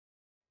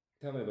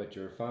Tell me about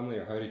your family,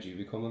 or how did you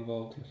become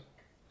involved in it?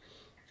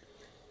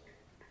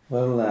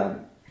 Well,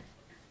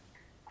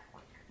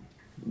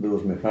 there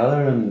was my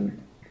father,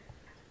 and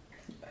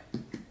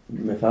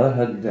my father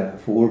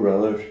had four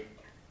brothers.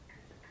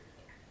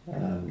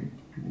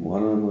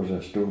 One of them was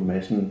a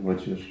stonemason,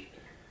 which was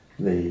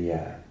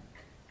the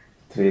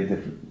trade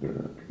that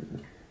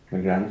my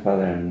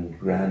grandfather and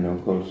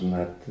granduncles and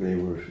that, they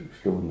were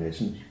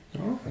stonemasons.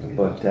 Oh,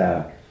 But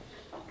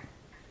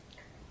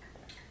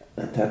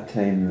at that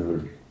time there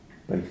were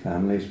big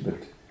families, but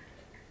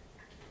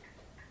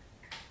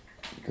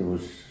there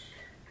was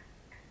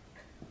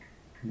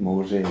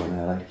Mosey and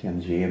Alec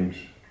and James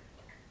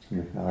and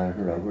my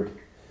father Robert,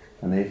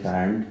 and they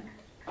farmed.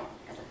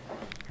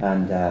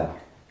 And the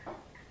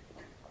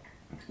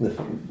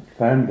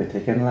farm by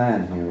taking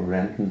land,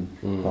 renting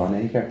 1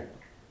 acre.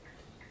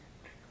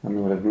 And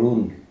they would have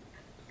grown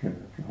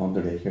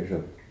 100 acres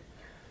of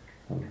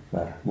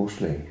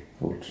mostly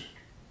oats,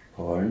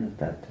 corn at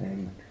that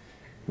time.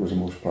 It was the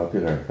most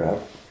popular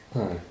crop.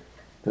 Aye.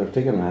 They were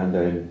taking land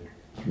down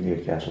near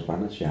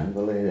Castleplanet,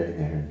 Shanville, down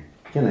there,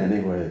 and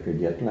anywhere they could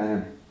get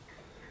land.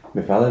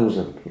 My father was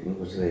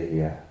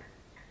the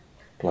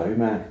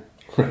ploughman.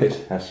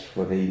 Right. That's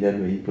what he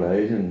did. He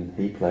ploughed, and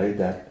he ploughed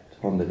that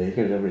 100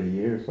 acres every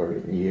year for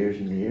years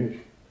and years.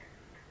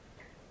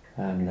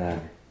 And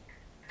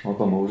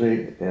Uncle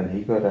Mosey, and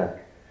he got a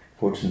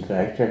Fordson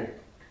tractor,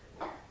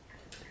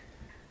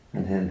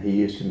 and then he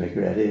used to make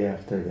ready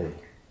after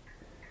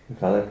my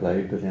father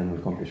ploughed, but then when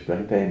it come to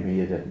springtime, he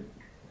had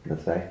the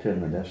tractor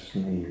and the discs,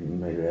 and he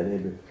made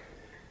ready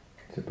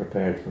to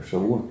prepare it for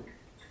sowing.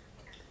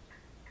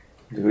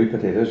 They grew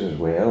potatoes as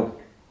well,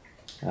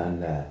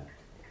 and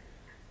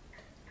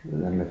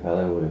then my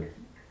father would have,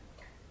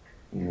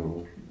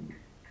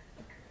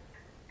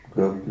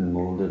 grubbed and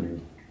moulded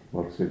and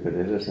worked through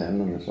potatoes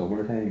then in the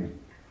summertime,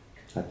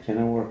 that kind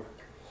of work.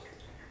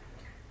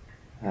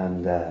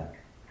 And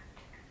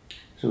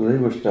so they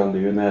were still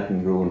doing that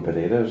and growing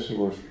potatoes. It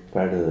was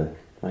part of the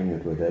thing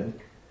that we did.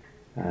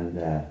 And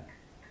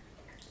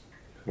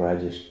so I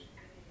just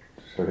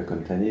sort of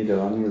continued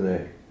on with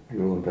the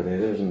growing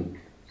potatoes and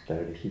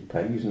started to keep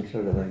pigs and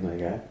sort of thing like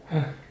that.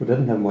 We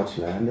didn't have much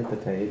land at the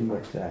time,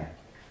 but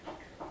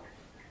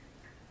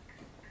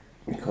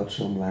we cut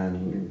some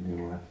land,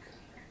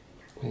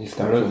 When you cut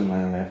started? some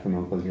land left from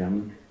Uncle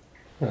Jim.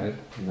 Right.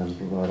 And then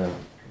we got a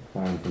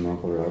farm from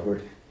Uncle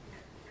Robert.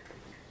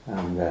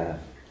 And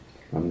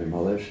from my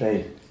mother's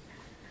side.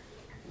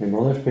 My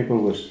mother's people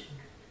was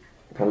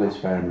village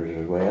farmers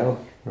as well.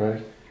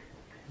 Right.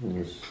 There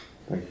was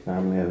a big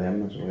family of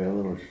them as well.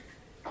 There was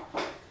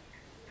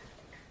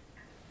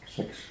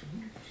six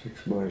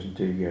boys and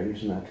 2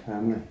 girls in that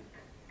family.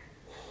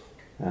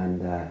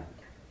 And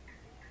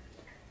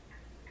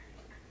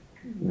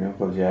my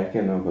Uncle Jackie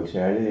and Uncle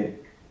Charlie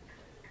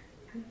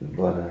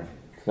bought a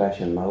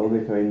thrashing mill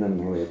between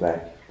them way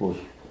back, suppose,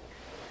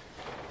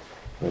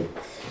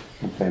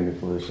 sometime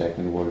before the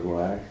Second World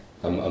War.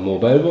 A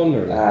mobile one,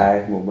 or?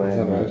 Aye, mobile, Is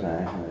that right?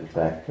 aye, and a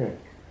tractor.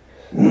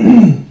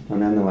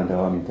 And then they went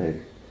on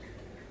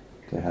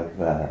to have,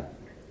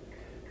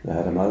 they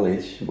had a mill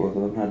each, both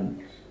of them had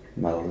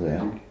mills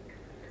then.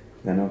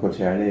 Then Uncle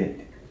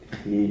Charlie,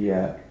 he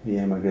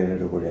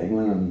emigrated over to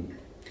England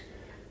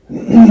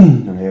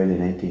in the early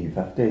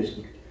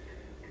 1950s.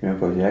 My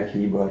Uncle Jack,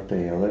 he bought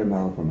the other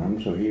mill from him,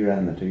 so he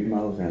ran the 2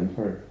 mills then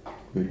for a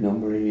good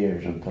number of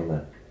years until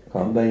the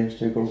combines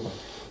took over.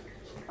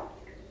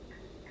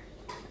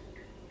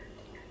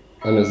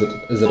 And is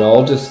it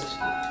all just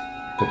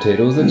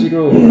potatoes that you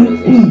grow, or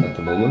is it at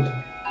the moment?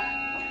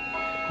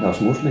 No,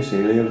 it's mostly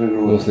cereals I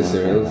grow. Mostly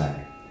cereals?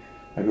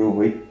 I grow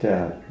wheat,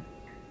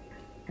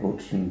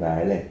 oats and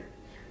barley,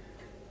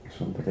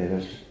 some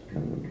potatoes.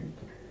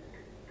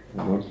 I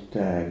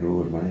don't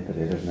grow as many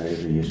potatoes now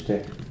as we used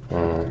to.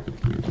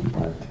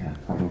 But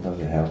I don't have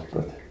the health.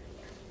 But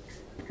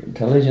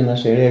tillage in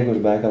this area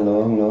goes back a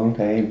long, long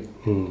time.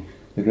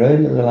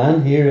 The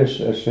land here is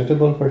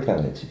suitable for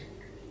tillage.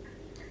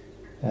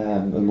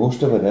 And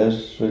most of it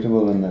is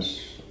suitable in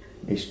this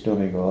East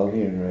Donegal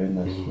here,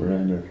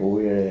 around the Foe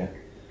area.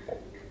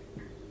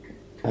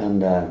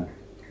 And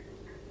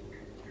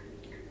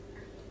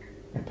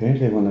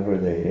apparently whenever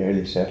the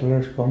early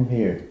settlers come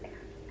here,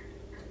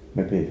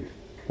 maybe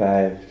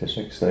 5,000 to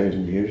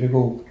 6,000 years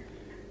ago,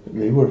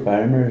 they were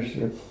farmers.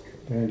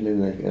 Apparently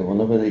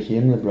whenever they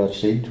came, they brought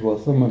seeds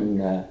with them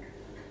and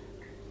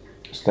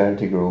started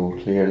to grow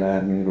clear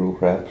land and grow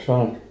crops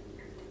on it.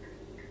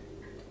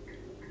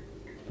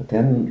 But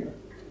then,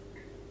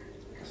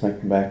 I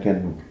think back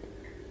in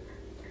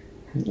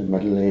the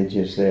Middle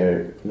Ages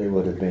there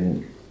would have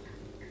been,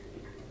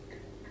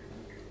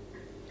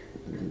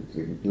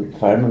 the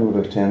farming would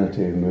have tended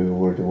to move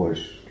over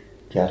towards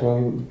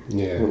cattle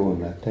growing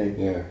that time.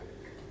 Yeah.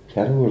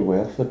 Cattle were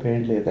wealth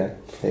apparently at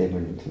that time,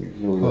 and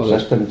the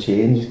system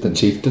changed. The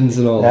chieftains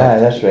and all that.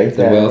 that. That's right.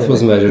 The wealth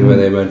was measured by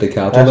the amount of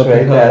cattle. That's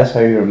right, that's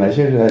how you were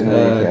measured, how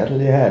many cattle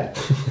you had.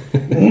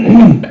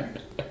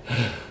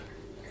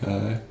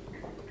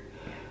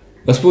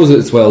 I suppose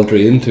it's well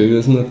drained too,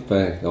 isn't it,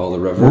 by all the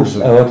rivers?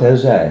 It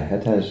is,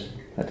 it is.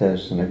 It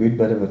is, and a good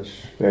bit of it's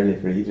fairly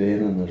free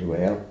training as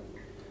well.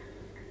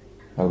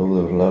 Although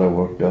there was a lot of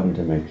work done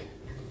to make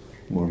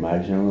more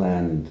marginal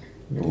land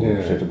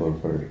suitable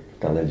for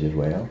tillage as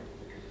well.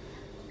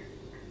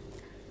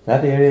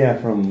 That area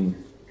from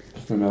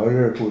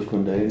earlier post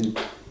going down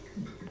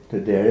to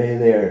Derry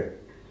there,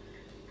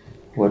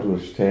 what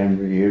was termed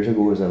years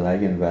ago as the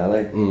Lagan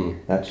Valley,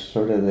 that's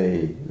sort of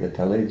the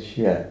tillage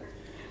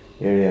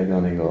area of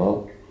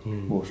Donegal,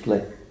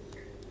 mostly.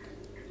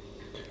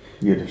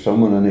 You'd have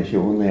someone on the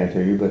show there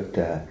too, but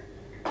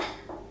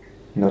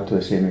not to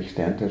the same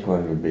extent as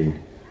what it would be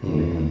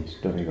in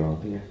Donegal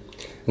here.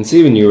 And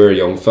see, when you were a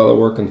young fella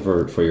working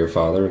for your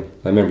father,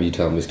 I remember you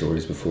telling me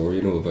stories before,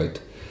 about,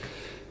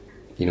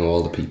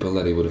 all the people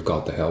that he would have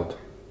got to help.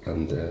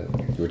 And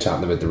you were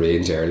chatting about the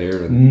range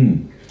earlier.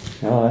 And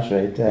Oh, that's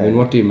right. I mean,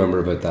 what do you remember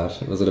about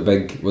that? Was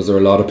there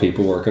a lot of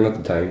people working at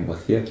the time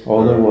with you?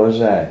 There was,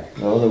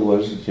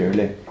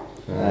 surely.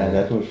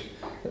 That was,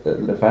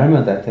 the farm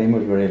at that time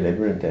was very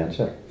labour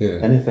intensive. Yeah.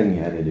 Anything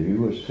you had to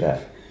do was,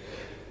 that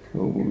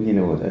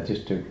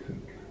just took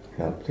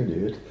help to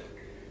do it.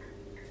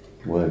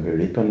 Whether you're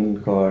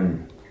reaping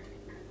corn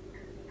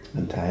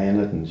and tying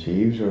it in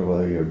sheaves, or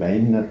whether you're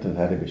binding it and it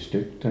had to be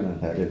stooked and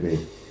it had to be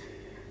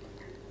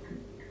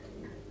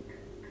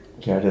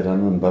carried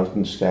on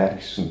built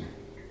stacks and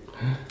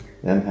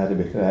then had to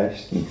be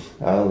threshed and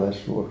all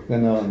this work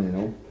going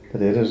on,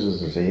 Potatoes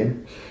is the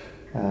same.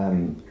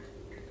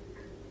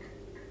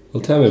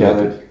 Well, tell me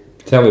about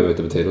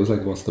the potatoes,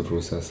 like what's the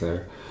process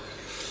there?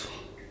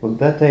 Well, at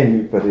that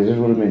time potatoes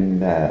would have been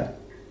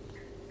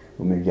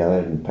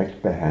gathered and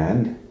picked by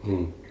hand,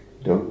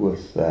 dug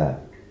with, I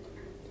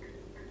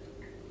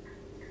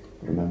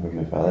remember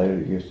my father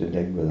used to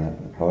dig with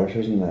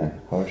horses and a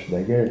horse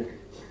digger,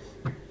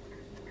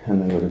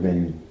 and there would have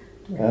been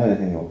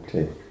anything up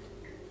to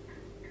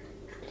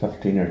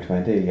 15 or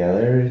 20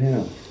 gathers,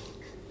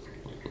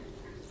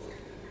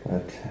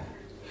 But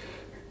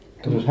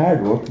it was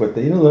hard work, but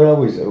they're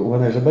always,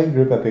 when there's a big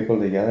group of people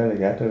together like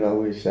that, there's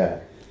always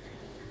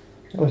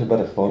it was a bit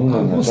of fun.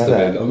 It must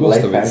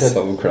have been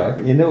some crack.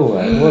 It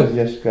was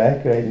just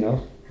crack, right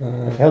enough.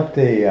 It helped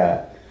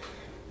to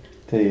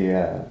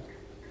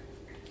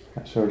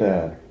sort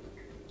of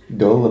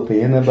dull the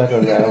pain a bit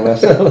of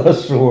that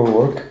sore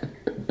work.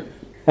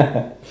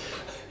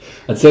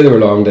 I'd say there were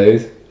long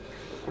days.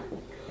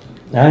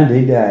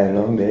 Indeed,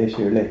 long days,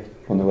 surely,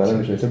 when the weather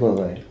was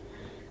suitable.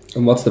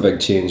 And what's the big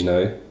change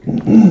now?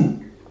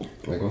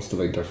 Like, what's the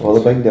big difference? Well,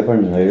 the big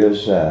difference now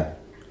is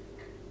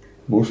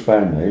most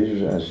farm now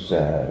is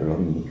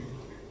run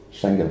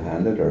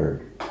single-handed,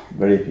 or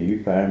very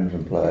few farms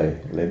employ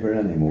labour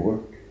anymore,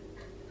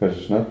 because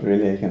it's not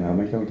really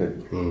economical to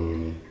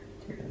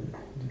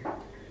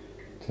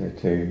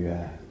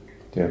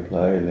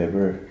employ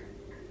labour.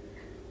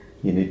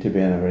 You need to be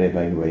in a very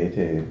big way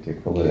to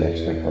cover the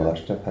extra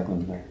cost of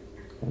having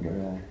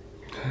labour.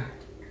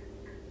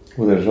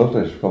 Well, the result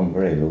has become a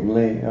very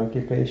lonely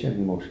occupation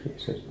in most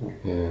cases.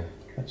 Yeah.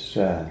 It's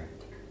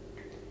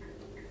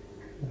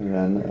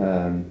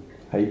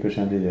high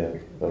percentage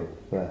of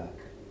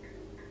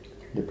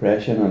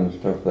depression and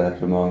stuff like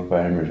that among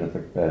farmers at the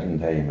present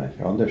time, like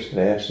under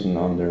stress and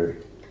under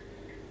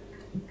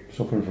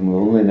suffering from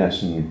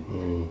loneliness,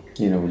 and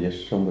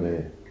just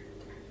somebody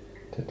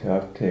to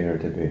talk to or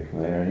to be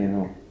there,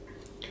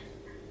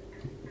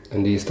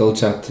 And do you still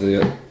chat to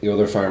the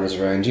other farmers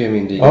around you? I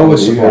mean, do you get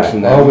much support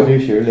from them? Oh, we do,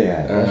 surely,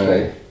 that's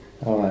right.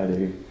 Oh, I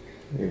do.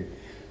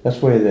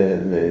 That's why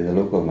the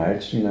local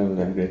march,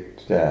 them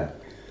great,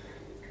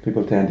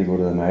 people tend to go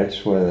to the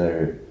march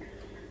whether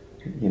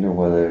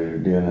they're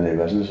doing any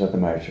business at the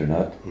march or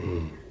not.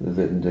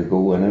 They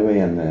go anyway,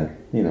 and they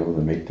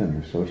meet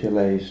and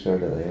socialise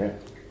sort of there.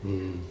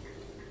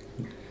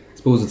 I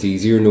suppose it's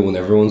easier knowing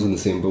everyone's in the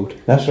same boat.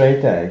 That's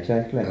right,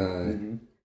 exactly.